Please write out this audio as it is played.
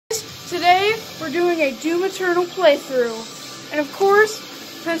Today, we're doing a Doom Eternal playthrough. And of course,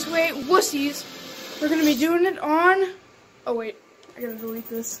 since we ain't wussies, we're going to be doing it on... Oh wait, I gotta delete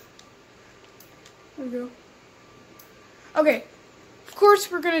this. There we go. Okay, of course,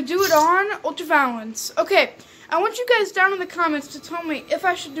 we're going to do it on Ultraviolence. Okay, I want you guys down in the comments to tell me if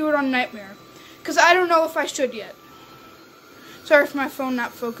I should do it on Nightmare. Because I don't know if I should yet. Sorry for my phone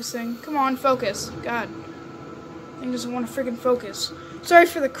not focusing. Come on, focus. God. Thing doesn't want to freaking focus. Sorry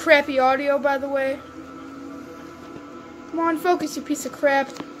for the crappy audio, by the way. Come on, focus, you piece of crap.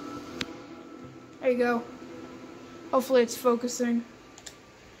 There you go. Hopefully it's focusing.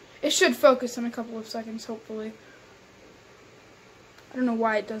 It should focus in a couple of seconds, hopefully. I don't know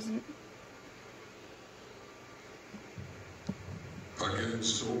why it doesn't.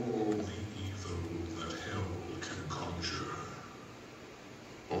 Against all the evil that hell can conjure,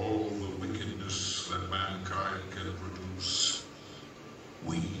 all the wickedness that mankind can produce,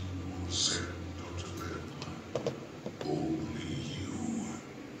 we will send unto them only you.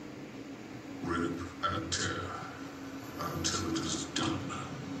 Rip and tear until it is done.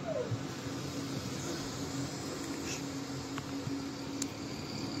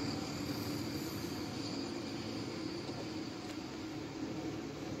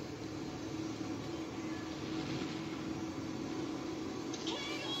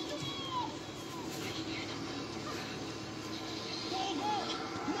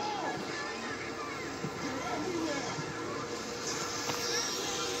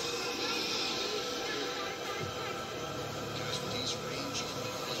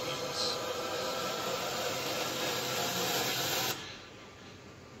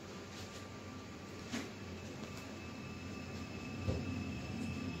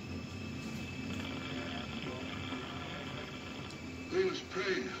 They must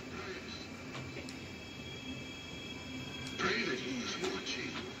pray. Pray that he is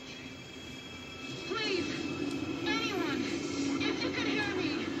watching. Please, anyone, if you can hear me,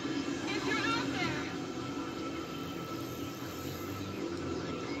 if you're out there.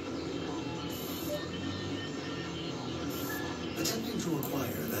 Attempting to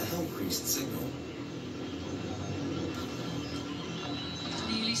acquire the Hell Priest signal.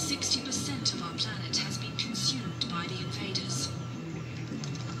 Nearly 60% of our planet has been consumed by the invaders.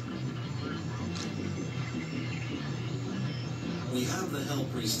 We have the Hell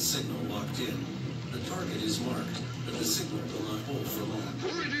Priest signal locked in. The target is marked, but the signal will not hold for long.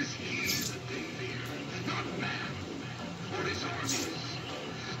 For it is he that they fear, not man, or his armies.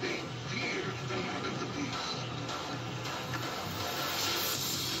 They fear the mark of the beast.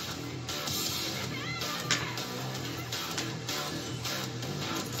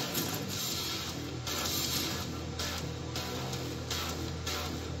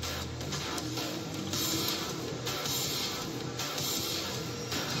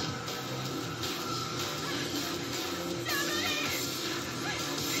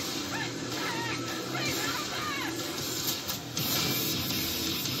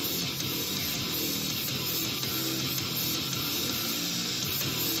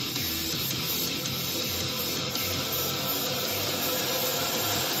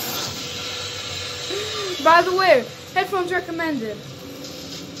 By the way, headphones recommended.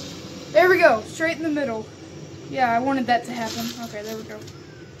 There we go, straight in the middle. Yeah, I wanted that to happen. Okay, there we go.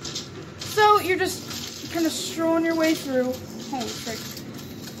 So, you're just kind of strolling your way through. Holy frick.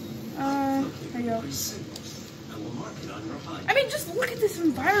 There you go. I mean, just look at this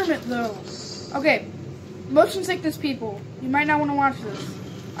environment, though. Okay, motion sickness people. You might not want to watch this.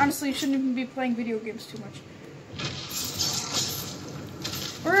 Honestly, you shouldn't even be playing video games too much.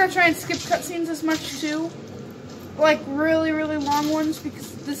 We're going to try and skip cutscenes as much, too. Like, really, really long ones,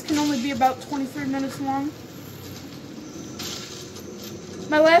 because this can only be about 23 minutes long.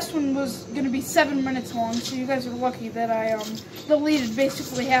 My last one was going to be 7 minutes long, so you guys are lucky that I deleted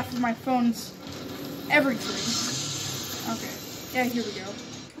basically half of my phone's everything. Okay, yeah, here we go.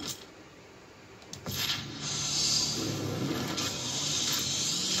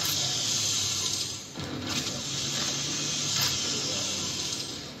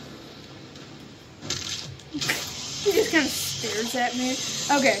 He just kind of stares at me.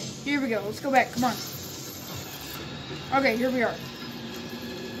 Okay, here we go. Let's go back. Come on. Okay, here we are.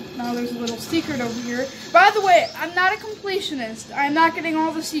 Now there's a little secret over here. By the way, I'm not a completionist. I'm not getting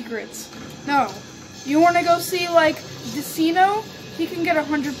all the secrets. No. You want to go see, like, Decino? He can get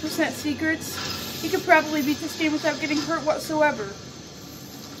 100% secrets. He could probably beat this game without getting hurt whatsoever.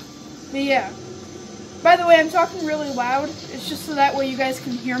 But yeah. By the way, I'm talking really loud. It's just so that way you guys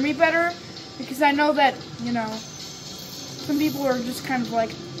can hear me better. Because I know that, you know, some people are just kind of like,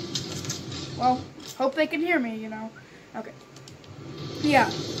 well, hope they can hear me, you know. Okay. Yeah.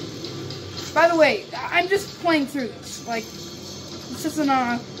 By the way, I'm just playing through this. Like, this isn't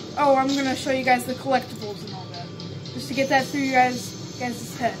oh, I'm gonna show you guys the collectibles and all that. Just to get that through you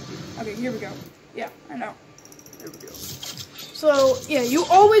guys' head. Okay, here we go. Yeah, I know. There we go. So, yeah, you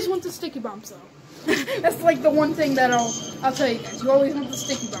always want the sticky bombs, though. That's like the one thing that I'll tell you guys. You always want the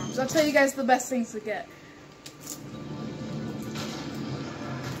sticky bombs. I'll tell you guys the best things to get.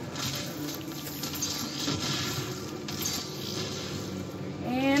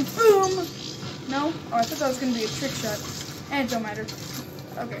 And boom! No? Oh, I thought that was going to be a trick shot. And it don't matter.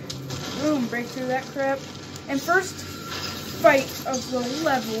 Okay. Boom, break through that crap. And first fight of the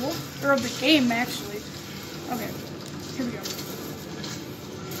level, or of the game, actually. Okay, here we go.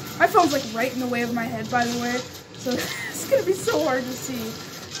 My phone's like right in the way of my head, by the way, so it's gonna be so hard to see.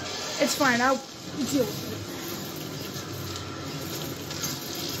 It's fine, I'll deal with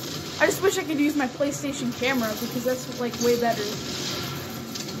it. I just wish I could use my PlayStation camera, because that's like way better.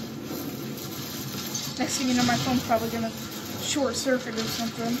 Next thing you know, my phone's probably gonna short circuit or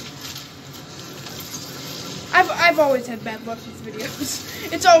something. I've always had bad luck with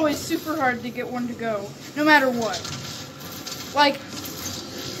videos. It's always super hard to get one to go, no matter what. Like,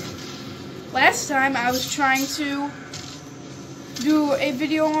 last time I was trying to do a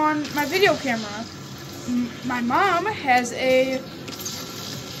video on my video camera. My mom has a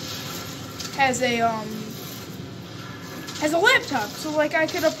laptop, so like I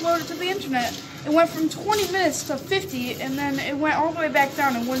could upload it to the internet. It went from 20 minutes to 50, and then it went all the way back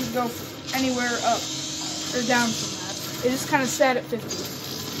down and wouldn't go anywhere up or down from that. It just kind of sat at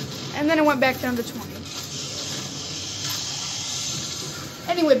 50. And then it went back down to 20.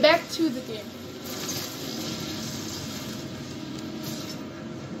 Anyway, back to the game.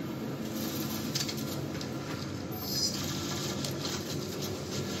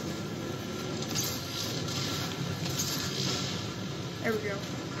 There we go.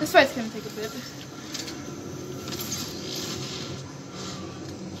 This fight's gonna take a bit.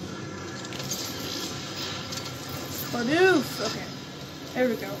 Badoof! Okay. There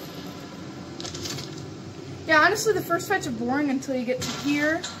we go. Yeah, honestly, the first fights are boring until you get to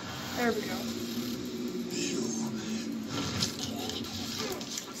here. There we go.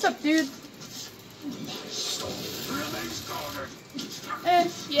 What's up, dude?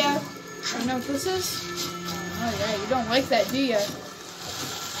 Yeah. I know what this is. Oh, yeah, you don't like that, do you?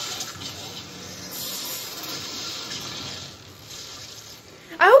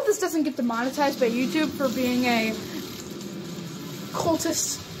 I hope this doesn't get demonetized by YouTube for being a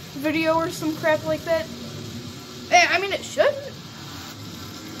cultist video or some crap like that. I mean, it shouldn't.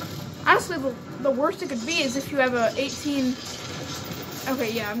 Honestly, the worst it could be is if you have a 18...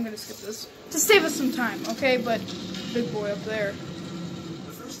 Okay, yeah, I'm gonna skip this. To save us some time, okay? But, big boy up there.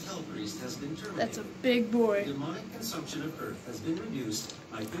 The first hell priest has been terminated. That's a big boy. Demonic consumption of Earth has been reduced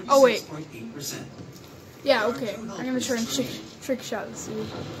by 36.8%. Oh, wait. Yeah, okay. I'm gonna try and trick shot this dude.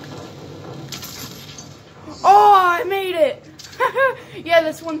 Oh, I made it! Yeah,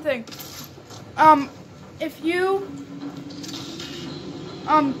 that's one thing. If you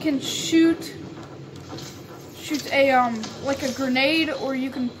can shoot a like a grenade, or you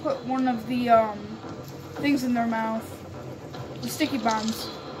can put one of the things in their mouth, the sticky bombs,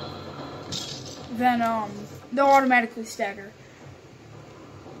 then they'll automatically stagger.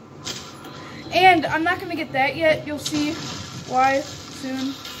 And I'm not gonna get that yet. You'll see why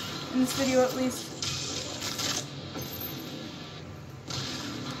soon, in this video at least.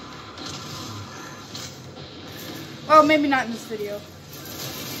 Well, maybe not in this video.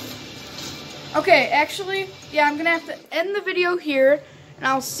 Okay, actually, yeah, I'm gonna have to end the video here, and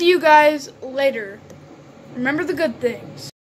I'll see you guys later. Remember the good things.